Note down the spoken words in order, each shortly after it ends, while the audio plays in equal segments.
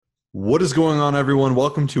What is going on, everyone?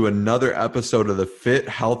 Welcome to another episode of the Fit,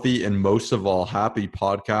 Healthy, and most of all, Happy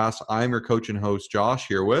podcast. I'm your coach and host, Josh,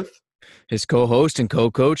 here with. His co-host and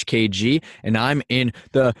co-coach KG, and I'm in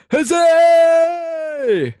the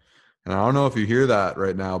Jose. And I don't know if you hear that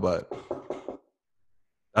right now, but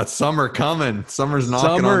that's summer coming. Summer's knocking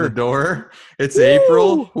on the Summer. door. It's Woo!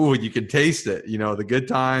 April. Ooh, you can taste it. You know, the good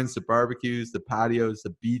times, the barbecues, the patios,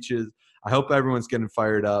 the beaches. I hope everyone's getting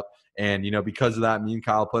fired up. And, because of that, me and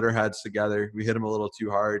Kyle put our heads together. We hit him a little too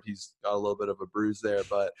hard. He's got a little bit of a bruise there,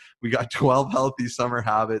 but we got 12 healthy summer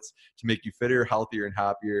habits to make you fitter, healthier, and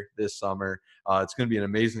happier this summer. It's going to be an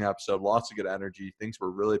amazing episode. Lots of good energy, things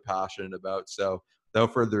we're really passionate about. So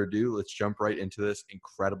without further ado, let's jump right into this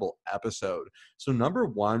incredible episode. So number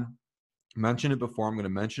one, mentioned it before, I'm going to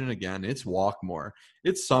mention it again. It's walk more.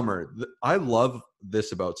 It's summer. I love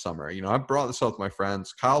this about summer. I've brought this up with my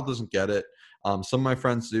friends. Kyle doesn't get it. Some of my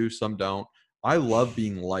friends do, some don't. I love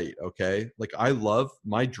being light. Okay. Like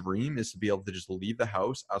my dream is to be able to just leave the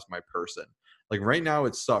house as my person. Like right now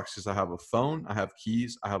it sucks because I have a phone, I have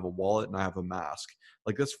keys, I have a wallet, and I have a mask.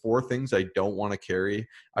 Like that's four things I don't want to carry.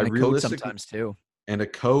 I And a coat realistically, sometimes too. and a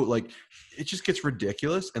coat, like it just gets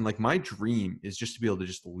ridiculous. And like my dream is just to be able to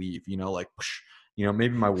just leave, like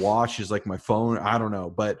maybe my watch is like my phone, I don't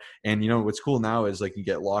know. But and what's cool now is like you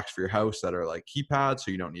get locks for your house that are like keypads,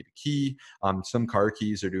 so you don't need a key. Some car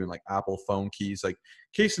keys are doing like Apple phone keys. Like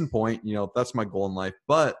case in point, that's my goal in life.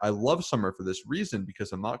 But I love summer for this reason,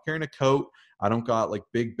 because I'm not carrying a coat. I don't got like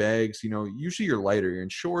big bags. Usually you're lighter, you're in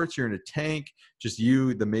shorts, you're in a tank, just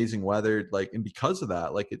you, the amazing weather. Like, and because of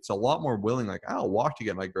that, like it's a lot more willing. Like I'll walk to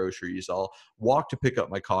get my groceries, I'll walk to pick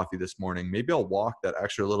up my coffee this morning, maybe I'll walk that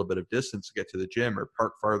extra little bit of distance to get to the gym or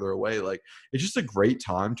park farther away. Like it's just a great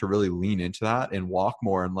time to really lean into that and walk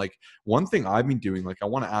more. And like one thing I've been doing, like I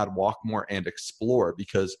want to add walk more and explore,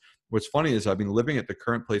 because what's funny is I've been living at the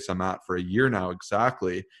current place I'm at for a year now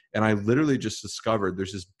exactly. And I literally just discovered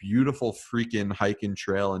there's this beautiful freaking hiking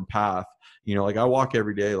trail and path. Like I walk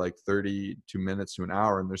every day, like 32 minutes to an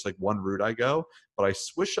hour, and there's like one route I go, but I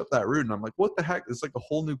switched up that route and I'm like, what the heck? It's like a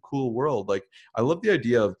whole new cool world. Like I love the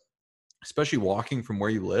idea of, especially walking from where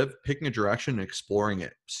you live, picking a direction and exploring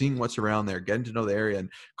it, seeing what's around there, getting to know the area, and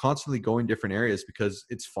constantly going different areas, because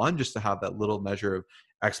it's fun just to have that little measure of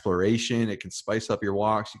exploration. It can spice up your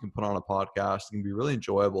walks. You can put on a podcast. It can be really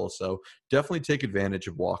enjoyable. So definitely take advantage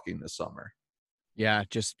of walking this summer. Yeah,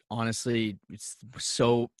 just honestly, it's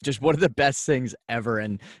so just one of the best things ever.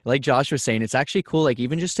 And like Josh was saying, it's actually cool, like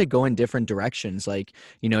even just to go in different directions, like,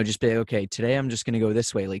 just be like, okay, today I'm just gonna go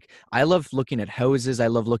this way. Like I love looking at houses. I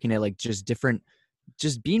love looking at like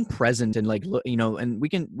just being present and like and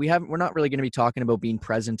we're not really going to be talking about being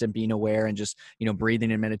present and being aware and just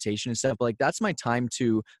breathing and meditation and stuff, but like that's my time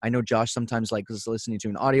to. I know Josh sometimes like is listening to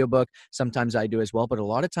an audiobook, sometimes I do as well, but a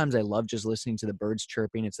lot of times I love just listening to the birds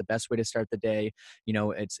chirping. It's the best way to start the day.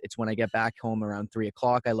 It's when I get back home around 3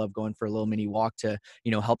 o'clock, I love going for a little mini walk to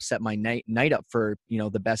help set my night up for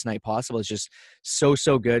the best night possible. It's just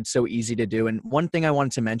so good, so easy to do. And one thing I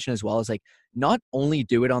wanted to mention as well is like not only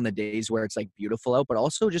do it on the days where it's like beautiful out, but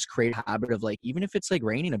also just create a habit of like, even if it's like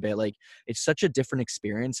raining a bit, like it's such a different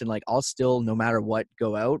experience. And like, I'll still, no matter what,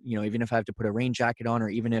 go out, even if I have to put a rain jacket on, or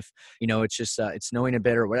even if, it's just, it's snowing a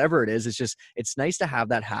bit or whatever it is. It's nice to have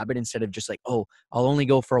that habit instead of just like, oh, I'll only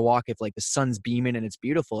go for a walk if like the sun's beaming and it's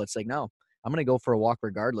beautiful. It's like, no, I'm going to go for a walk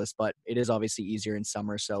regardless, but it is obviously easier in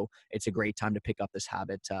summer. So it's a great time to pick up this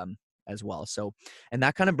habit, as well. So, and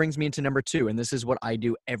that kind of brings me into number two. And this is what I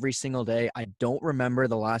do every single day. I don't remember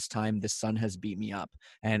the last time the sun has beat me up.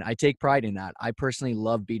 And I take pride in that. I personally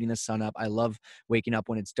love beating the sun up. I love waking up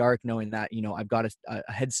when it's dark, knowing that, I've got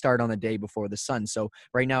a head start on the day before the sun. So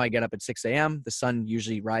right now I get up at 6 a.m. The sun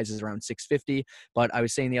usually rises around 6:50. But I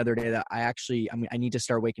was saying the other day that I need to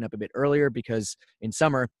start waking up a bit earlier, because in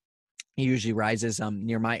summer, it usually rises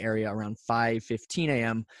near my area around 5:15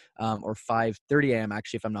 a.m. Or 5:30 a.m.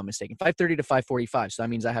 actually, if I'm not mistaken, 5:30 to 5:45. So that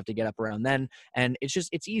means I have to get up around then, and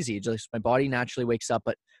it's easy. It's just my body naturally wakes up,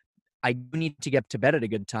 but I do need to get to bed at a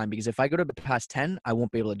good time, because if I go to bed past 10, I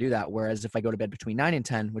won't be able to do that. Whereas if I go to bed between 9 and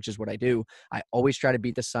 10, which is what I do, I always try to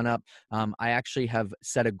beat the sun up. I actually have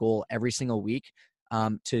set a goal every single week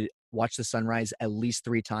to watch the sunrise at least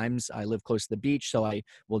 3 times. I live close to the beach, so I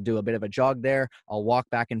will do a bit of a jog there. I'll walk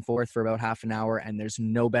back and forth for about half an hour, and there's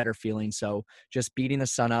no better feeling. So just beating the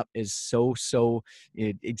sun up is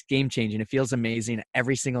it's game changing. It feels amazing.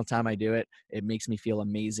 Every single time I do it, it makes me feel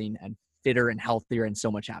amazing and fitter and healthier and so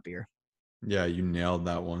much happier. Yeah, you nailed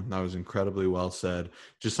that one. That was incredibly well said.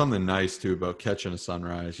 Just something nice too about catching a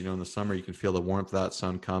sunrise. In the summer you can feel the warmth of that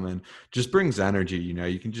sun coming. Just brings energy,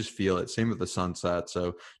 you can just feel it. Same with the sunset.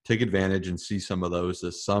 So take advantage and see some of those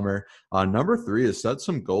this summer. Number three is set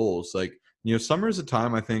some goals. Summer is a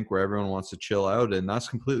time I think where everyone wants to chill out, and that's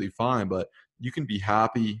completely fine. But you can be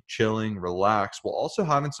happy, chilling, relaxed, while also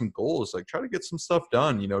having some goals. Like try to get some stuff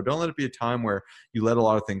done. Don't let it be a time where you let a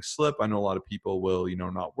lot of things slip. I know a lot of people will,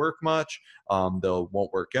 not work much. They'll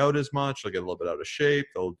won't work out as much. They'll get a little bit out of shape.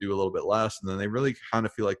 They'll do a little bit less, and then they really kind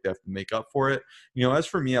of feel like they have to make up for it. As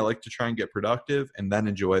for me, I like to try and get productive and then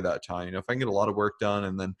enjoy that time. If I can get a lot of work done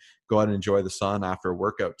and then go out and enjoy the sun after a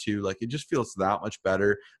workout too, like it just feels that much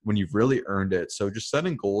better when you've really earned it. So just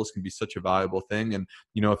setting goals can be such a valuable thing. And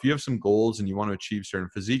if you have some goals and you want to achieve certain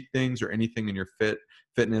physique things or anything in your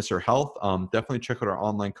fitness or health, definitely check out our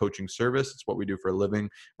online coaching service. It's what we do for a living,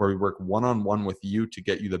 where we work one-on-one with you to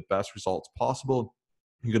get you the best results possible.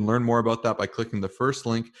 You can learn more about that by clicking the first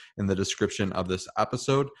link in the description of this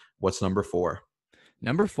episode. What's number four?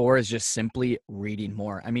 Number four is just simply reading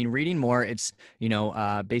more. I mean, reading more, it's,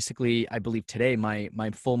 basically, I believe today my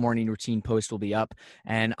full morning routine post will be up,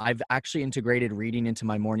 and I've actually integrated reading into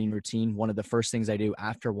my morning routine. One of the first things I do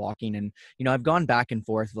after walking, and, I've gone back and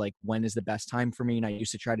forth, like when is the best time for me? And I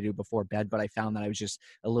used to try to do it before bed, but I found that I was just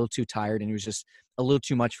a little too tired and it was just a little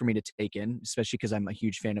too much for me to take in, especially because I'm a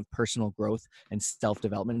huge fan of personal growth and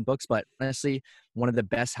self-development books. But honestly, one of the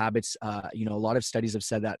best habits, a lot of studies have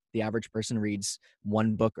said that the average person reads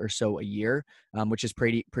one book or so a year, which is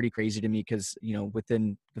pretty crazy to me because,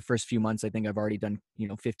 within the first few months, I think I've already done,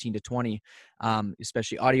 15 to 20,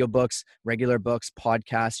 especially audiobooks, regular books,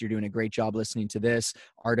 podcasts. You're doing a great job listening to this,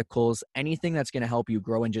 articles, anything that's going to help you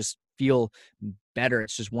grow and just feel better.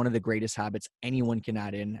 It's just one of the greatest habits anyone can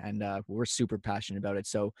add in. And we're super passionate about it.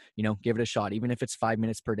 So, give it a shot, even if it's 5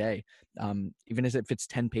 minutes per day, even if it's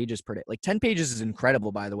 10 pages per day. Like 10 pages is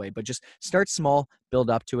incredible, by the way, but just start small, build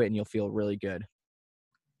up to it, and you'll feel really good.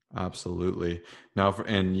 Absolutely. Now,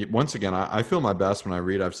 once again, I feel my best when I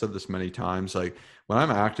read. I've said this many times. Like when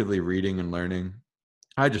I'm actively reading and learning,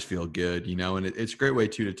 I just feel good, and it's a great way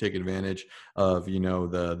too to take advantage of,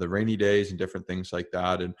 the rainy days and different things like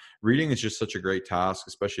that. And reading is just such a great task,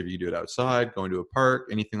 especially if you do it outside, going to a park,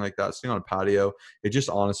 anything like that, sitting on a patio. It just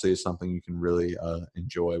honestly is something you can really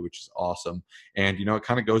enjoy, which is awesome. And, it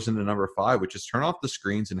kind of goes into number five, which is turn off the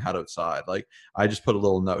screens and head outside. Like I just put a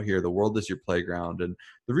little note here, the world is your playground. And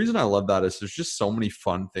the reason I love that is there's just so many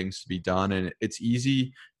fun things to be done. And it's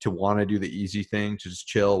easy to want to do the easy thing, to just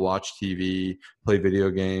chill, watch TV, play video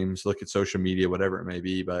games, look at social media, whatever it may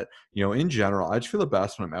be. But, in general, I just feel the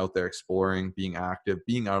best when I'm out there exploring, being active,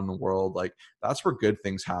 being out in the world. Like that's where good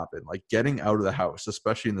things happen, like getting out of the house,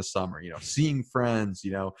 especially in the summer, seeing friends,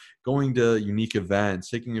 going to unique events,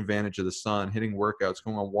 taking advantage of the sun, hitting workouts,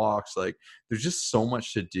 going on walks. Like there's just so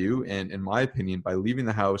much to do. And in my opinion, by leaving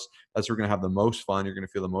the house, that's where you're going to have the most fun. You're going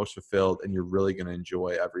to feel the most fulfilled, and you're really going to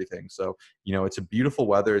enjoy everything. So, it's a beautiful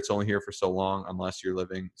weather. It's only here for so long, unless you're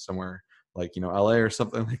living somewhere like, LA or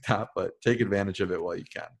something like that, but take advantage of it while you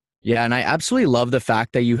can. Yeah, and I absolutely love the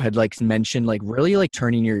fact that you had like mentioned like really like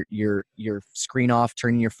turning your screen off,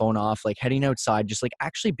 turning your phone off, like heading outside, just like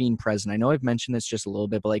actually being present. I know I've mentioned this just a little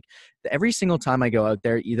bit, but like every single time I go out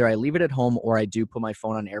there, either I leave it at home or I do put my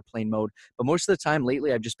phone on airplane mode. But most of the time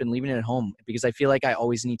lately, I've just been leaving it at home because I feel like I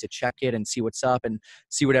always need to check it and see what's up and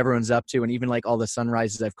see what everyone's up to. And even like all the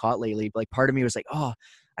sunrises I've caught lately, like part of me was like, oh,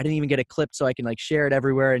 I didn't even get a clip so I can like share it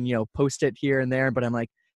everywhere and post it here and there. But I'm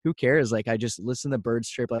like, who cares? Like I just listen to birds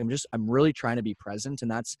chirp. Like I'm really trying to be present.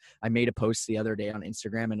 And I made a post the other day on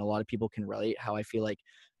Instagram, and a lot of people can relate how I feel like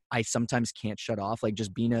I sometimes can't shut off, like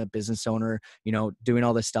just being a business owner, doing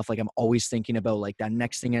all this stuff. Like I'm always thinking about like that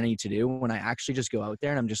next thing I need to do, when I actually just go out there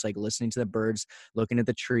and I'm just like listening to the birds, looking at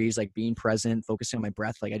the trees, like being present, focusing on my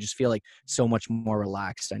breath. Like I just feel like so much more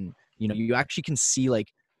relaxed. And, you actually can see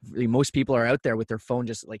like really most people are out there with their phone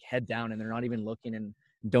just like head down, and they're not even looking and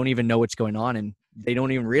don't even know what's going on, and they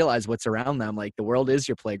don't even realize what's around them. Like the world is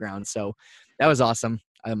your playground. So that was awesome.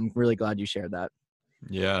 I'm really glad you shared that.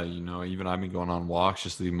 Yeah, even I've been going on walks,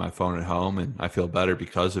 just leaving my phone at home, and I feel better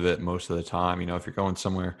because of it most of the time. If you're going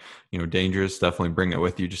somewhere, dangerous, definitely bring it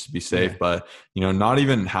with you just to be safe. Yeah. But, not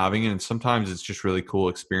even having it. And sometimes it's just really cool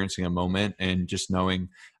experiencing a moment and just knowing.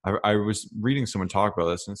 I was reading someone talk about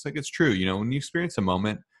this, and it's like, it's true. When you experience a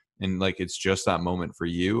moment, and like it's just that moment for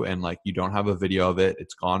you, and like you don't have a video of it,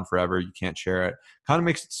 it's gone forever, you can't share it, kind of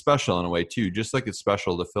makes it special in a way too. Just like it's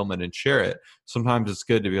special to film it and share it, sometimes it's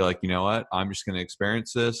good to be like, you know what, I'm just going to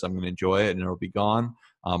experience this, I'm going to enjoy it, and it'll be gone.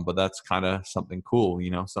 But that's kind of something cool,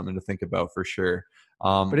 something to think about for sure.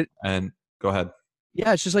 But it, And go ahead.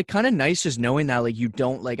 Yeah, it's just like kind of nice just knowing that like you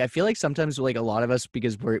don't like I feel like sometimes like a lot of us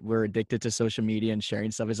because we're addicted to social media and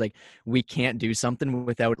sharing stuff is like we can't do something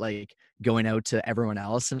without like going out to everyone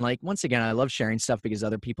else. And like once again, I love sharing stuff because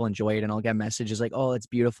other people enjoy it and I'll get messages like, "Oh, it's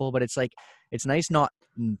beautiful," but it's like it's nice not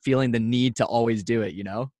feeling the need to always do it, you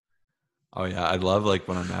know? Oh yeah, I love like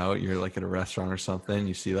when I'm out, you're like at a restaurant or something,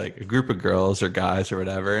 you see like a group of girls or guys or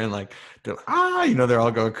whatever, and like they're like, they're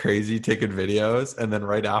all going crazy taking videos, and then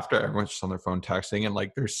right after everyone's just on their phone texting and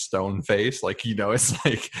like they're stone faced, like it's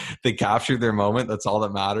like they captured their moment, that's all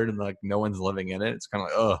that mattered, and like no one's living in it. It's kind of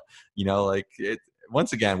like, oh, like it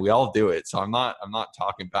once again, we all do it. So I'm not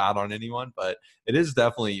talking bad on anyone, but it is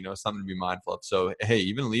definitely, something to be mindful of. So hey,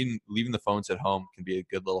 even leaving the phones at home can be a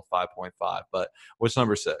good little 5.5. But what's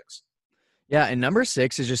number six? Yeah, and number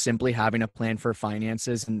 6 is just simply having a plan for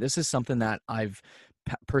finances, and this is something that I've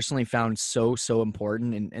personally found so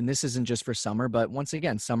important, and this isn't just for summer, but once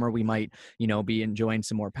again, summer we might, be enjoying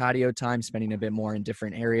some more patio time, spending a bit more in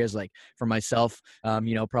different areas. Like for myself,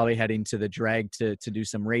 probably heading to the drag to do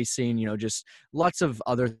some racing, just lots of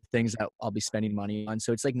other things that I'll be spending money on.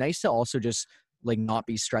 So it's like nice to also just like not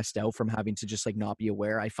be stressed out from having to just like not be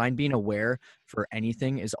aware. I find being aware for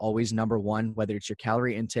anything is always number one, whether it's your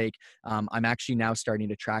calorie intake. I'm actually now starting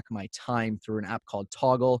to track my time through an app called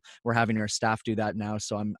Toggle. We're having our staff do that now,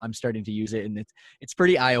 so I'm starting to use it, and it's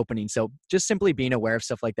pretty eye opening. So just simply being aware of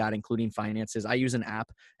stuff like that, including finances. I use an app,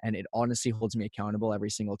 and it honestly holds me accountable every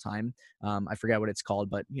single time. I forget what it's called,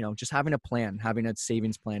 but just having a plan, having a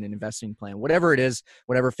savings plan, an investing plan, whatever it is,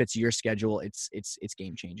 whatever fits your schedule, it's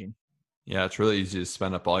game changing. Yeah, it's really easy to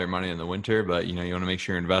spend up all your money in the winter, but you want to make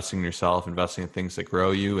sure you're investing in yourself, investing in things that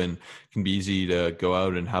grow you, and it can be easy to go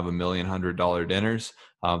out and have $1,100,000 dinners.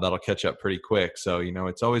 That'll catch up pretty quick. So,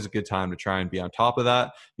 it's always a good time to try and be on top of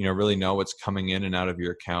that. Really know what's coming in and out of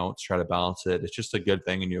your accounts, try to balance it. It's just a good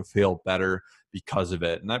thing, and you'll feel better because of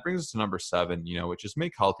it. And that brings us to number seven, which is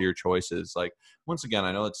make healthier choices. Like once again,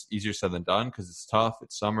 I know it's easier said than done because it's tough.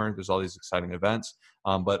 It's summer. There's all these exciting events.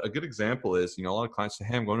 But a good example is, a lot of clients say,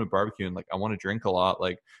 "Hey, I'm going to a barbecue and like I want to drink a lot.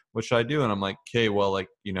 Like, what should I do?" And I'm like, "Okay, well, like,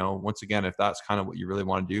 once again, if that's kind of what you really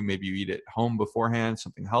want to do, maybe you eat at home beforehand,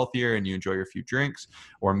 something healthier, and you enjoy your few drinks,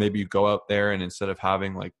 or maybe you go out there and instead of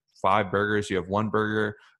having like 5 burgers, you have 1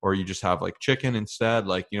 burger, or you just have like chicken instead.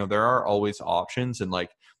 Like, there are always options, and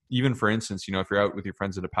like." Even for instance, if you're out with your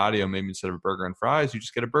friends at a patio, maybe instead of a burger and fries, you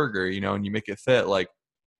just get a burger, and you make it fit. Like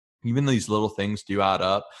even these little things do add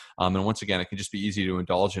up. And once again, it can just be easy to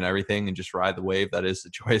indulge in everything and just ride the wave that is the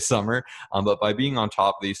joy of summer. But by being on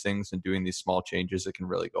top of these things and doing these small changes, it can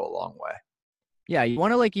really go a long way. Yeah, you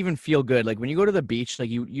want to like even feel good. Like when you go to the beach, like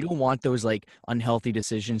you don't want those like unhealthy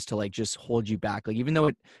decisions to like just hold you back. Like even though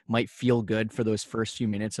it might feel good for those first few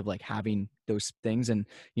minutes of like having those things, and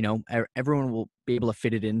everyone will be able to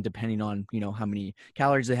fit it in depending on how many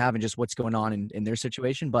calories they have and just what's going on in their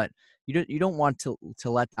situation. But you don't want to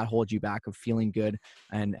let that hold you back of feeling good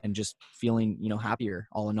and just feeling happier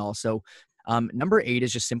all in all. So number 8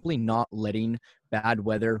 is just simply not letting bad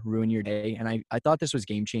weather ruin your day. And I thought this was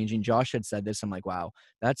game changing. Josh had said this. I'm like, wow,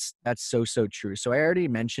 that's so true. So I already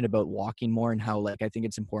mentioned about walking more and how like I think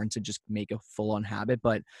it's important to just make a full on habit.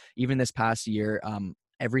 But even this past year,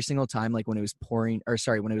 every single time, like when it was pouring, or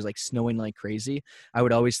sorry, when it was like snowing like crazy, I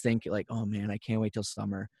would always think like, oh man, I can't wait till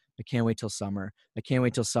summer. I can't wait till summer. I can't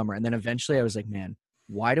wait till summer. And then eventually I was like, man,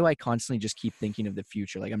 why do I constantly just keep thinking of the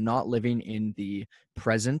future? Like I'm not living in the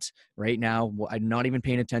present right now. I'm not even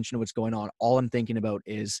paying attention to what's going on. All I'm thinking about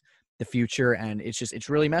is the future. And it's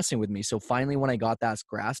really messing with me. So finally, when I got that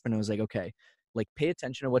grasp and I was like, okay, like pay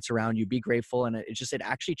attention to what's around you, be grateful. And it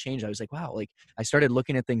actually changed. I was like, wow, like I started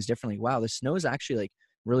looking at things differently. Wow, the snow is actually like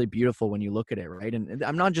really beautiful when you look at it. Right. And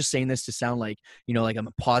I'm not just saying this to sound like, like I'm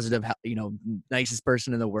a positive, nicest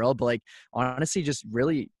person in the world, but like honestly, just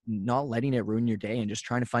really not letting it ruin your day and just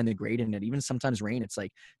trying to find the great in it. Even sometimes rain, it's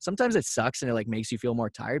like, sometimes it sucks and it like makes you feel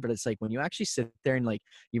more tired, but it's like when you actually sit there and like,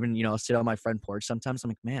 even, sit on my front porch, sometimes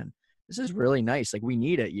I'm like, man, this is really nice. Like we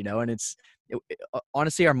need it, and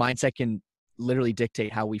honestly, our mindset can literally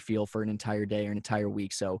dictate how we feel for an entire day or an entire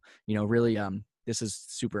week. So, really, this is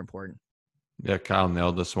super important. Yeah, Kyle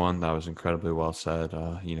nailed this one. That was incredibly well said.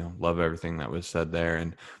 Love everything that was said there.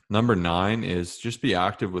 And number 9 is just be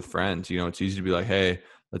active with friends. It's easy to be like, hey,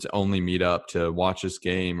 let's only meet up to watch this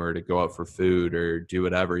game or to go out for food or do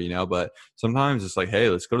whatever, you know. But sometimes it's like, hey,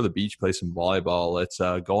 let's go to the beach, play some volleyball. Let's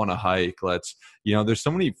go on a hike. Let's, you know, there's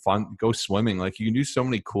so many fun, go swimming. Like you can do so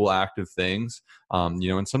many cool active things, you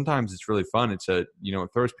know, and sometimes it's really fun. It's a, you know,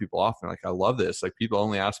 it throws people off. And like, I love this. Like people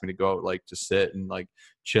only ask me to go out, like to sit and like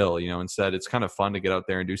chill, you know. Instead it's kind of fun to get out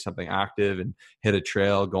there and do something active and hit a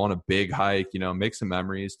trail, go on a big hike, you know, make some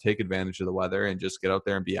memories, take advantage of the weather and just get out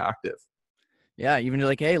there and be active. Yeah, even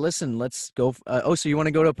like, hey, listen, let's go. Oh, so you want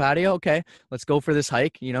to go to a patio? Okay, let's go for this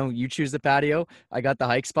hike. You know, you choose the patio. I got the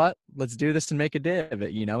hike spot. Let's do this and make a day of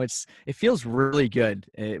it. You know, it feels really good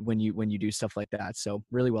when you do stuff like that. So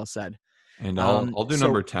really well said. And I'll do So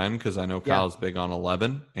number 10 because I know yeah, Kyle's big on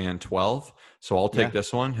 11 and 12. So I'll take yeah.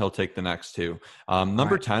 this one. He'll take the next two. All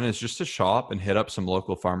Number right. 10 is just to shop and hit up some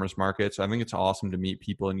local farmers markets. I think it's awesome to meet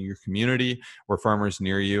people in your community or farmers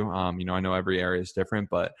near you. You know, I know every area is different,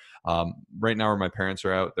 but right now where my parents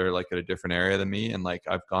are out, they're like at a different area than me. And like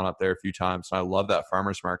I've gone up there a few times. And I love that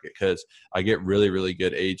farmers market because I get really, really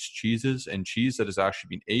good aged cheeses, and cheese that has actually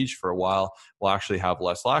been aged for a while will actually have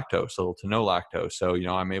less lactose, little to no lactose. So, you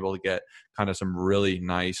know, I'm able to get kind of some really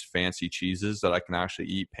nice fancy cheeses that I can actually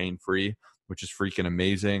eat pain free, which is freaking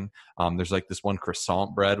amazing. There's like this one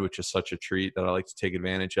croissant bread, which is such a treat that I like to take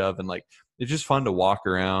advantage of. And like, it's just fun to walk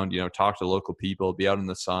around, you know, talk to local people, be out in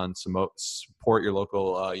the sun, support your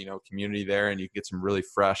local, you know, community there, and you get some really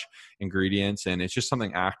fresh ingredients. And it's just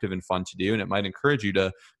something active and fun to do. And it might encourage you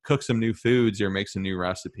to cook some new foods or make some new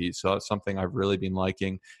recipes. So that's something I've really been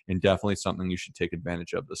liking, and definitely something you should take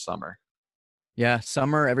advantage of this summer. Yeah,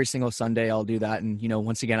 summer every single Sunday I'll do that, and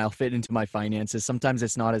once again I'll fit into my finances. Sometimes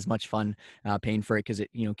it's not as much fun paying for it because it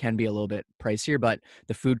can be a little bit pricier, but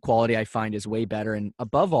the food quality I find is way better. And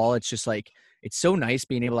above all, it's just like it's so nice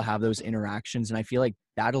being able to have those interactions, and I feel like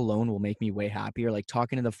that alone will make me way happier. Like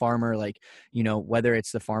talking to the farmer, like whether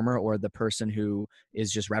it's the farmer or the person who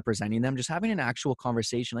is just representing them, just having an actual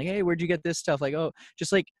conversation, like, hey, where'd you get this stuff? Like, oh,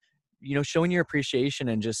 just like showing your appreciation,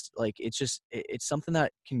 and just like it's something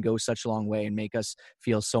that can go such a long way and make us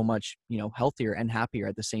feel so much healthier and happier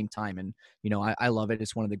at the same time. And I love it.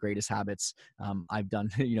 It's one of the greatest habits I've done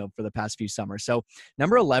for the past few summers. So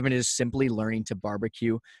number 11 is simply learning to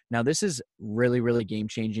barbecue. Now this is really, really game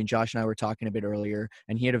changing. Josh and I were talking a bit earlier,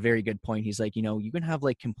 and he had a very good point. He's like, you can have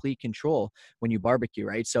like complete control when you barbecue,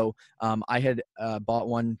 right? So I had bought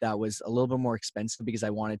one that was a little bit more expensive because I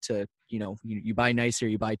wanted to, you buy nicer,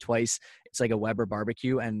 you buy twice. It's like a Weber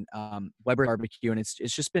barbecue, and Weber barbecue, and it's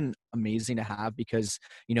just been amazing to have because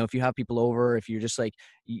if you have people over, if you're just like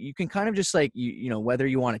you can kind of just like whether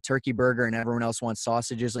you want a turkey burger and everyone else wants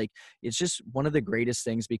sausages, like it's just one of the greatest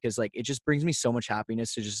things because like it just brings me so much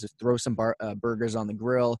happiness to just throw some burgers on the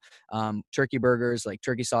grill, turkey burgers, like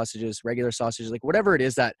turkey sausages, regular sausages, like whatever it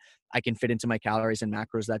is that I can fit into my calories and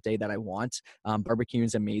macros that day that I want. Barbecue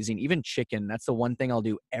is amazing. Even chicken, that's the one thing I'll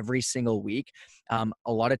do every single week. A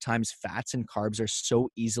lot of times fats and carbs are so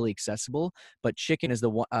easily accessible, but chicken is the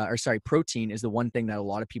one, protein is the one thing that a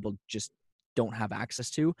lot of people just don't have access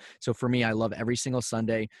to. So for me, I love every single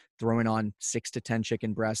Sunday throwing on 6 to 10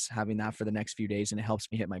 chicken breasts, having that for the next few days. And it helps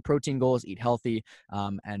me hit my protein goals, eat healthy.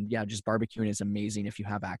 And yeah, just barbecuing is amazing if you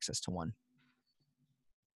have access to one.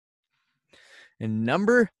 And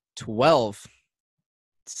number 12,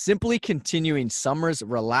 simply continuing summer's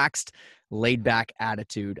relaxed, laid back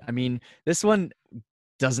attitude. I mean, this one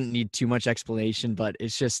doesn't need too much explanation, but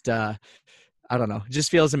it's just, I don't know, it just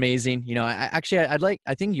feels amazing. I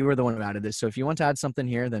think you were the one who added this. So if you want to add something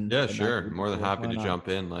here, Yeah, then that sure. would More than happy why to not? jump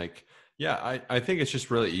in. Like, yeah, I think it's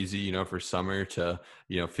just really easy, you know, for summer to,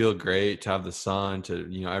 you know, feel great, to have the sun, to,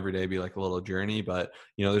 you know, every day be like a little journey. But,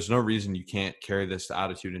 you know, there's no reason you can't carry this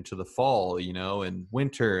attitude into the fall, you know, and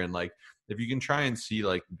winter. And like, if you can try and see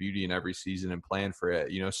like beauty in every season and plan for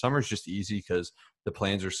it, you know, summer's just easy because the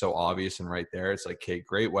plans are so obvious and right there. It's like, okay,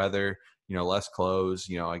 great weather, you know, less clothes,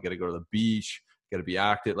 you know, I got to go to the beach, got to be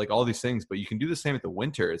active, like all these things. But you can do the same at the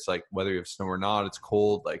winter. It's like whether you have snow or not, it's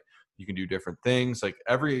cold, like you can do different things. Like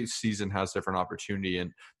every season has different opportunity.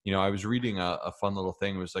 And you know, I was reading a fun little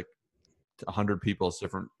thing. It was like 100 people's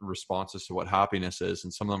different responses to what happiness is,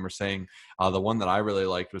 and some of them are saying the one that I really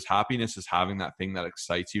liked was happiness is having that thing that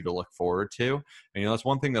excites you to look forward to. And you know, that's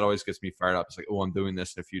one thing that always gets me fired up. It's like, oh, I'm doing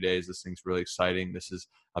this in a few days, this thing's really exciting, this is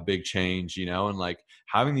a big change, you know. And like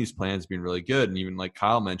having these plans being really good. And even like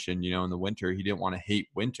Kyle mentioned, you know, in the winter he didn't want to hate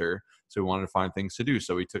winter, so he wanted to find things to do,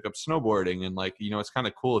 so he took up snowboarding. And like, you know, it's kind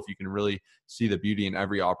of cool if you can really see the beauty in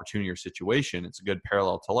every opportunity or situation. It's a good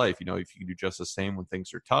parallel to life. You know, if you can do just the same when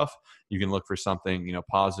things are tough, you can look for something, you know,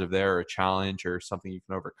 positive there, or a challenge or something you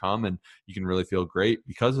can overcome, and you can really feel great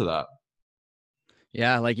because of that.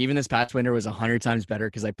 Yeah, like even this past winter was 100 times better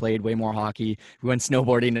because I played way more hockey. We went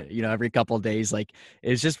snowboarding, every couple of days. Like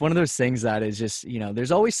it's just one of those things that is just,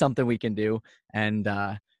 there's always something we can do. And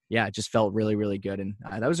yeah, it just felt really, really good. And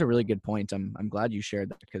that was a really good point. I'm glad you shared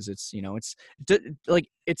that because it's, like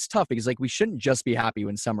it's tough because like we shouldn't just be happy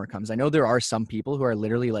when summer comes. I know there are some people who are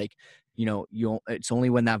literally like, it's only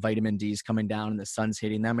when that vitamin D is coming down and the sun's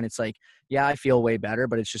hitting them. And it's like, yeah, I feel way better,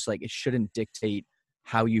 but it's just like, it shouldn't dictate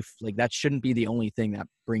how you like that shouldn't be the only thing that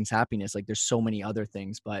brings happiness. Like there's so many other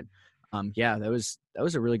things, but yeah, that was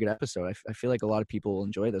a really good episode. I feel like a lot of people will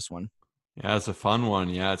enjoy this one. Yeah, it's a fun one.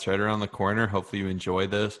 Yeah, it's right around the corner. Hopefully you enjoy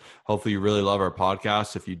this. Hopefully you really love our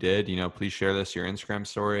podcast. If you did, please share this your Instagram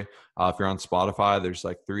story. If you're on Spotify, there's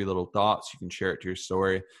like 3 little dots. You can share it to your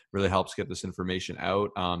story. Really helps get this information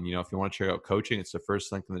out. If you want to check out coaching, it's the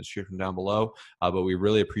first link in the description down below. But we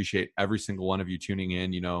really appreciate every single one of you tuning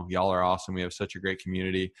in. Y'all are awesome. We have such a great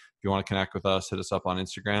community. If you want to connect with us, hit us up on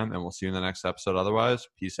Instagram, and we'll see you in the next episode. Otherwise,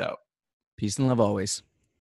 peace out. Peace and love always.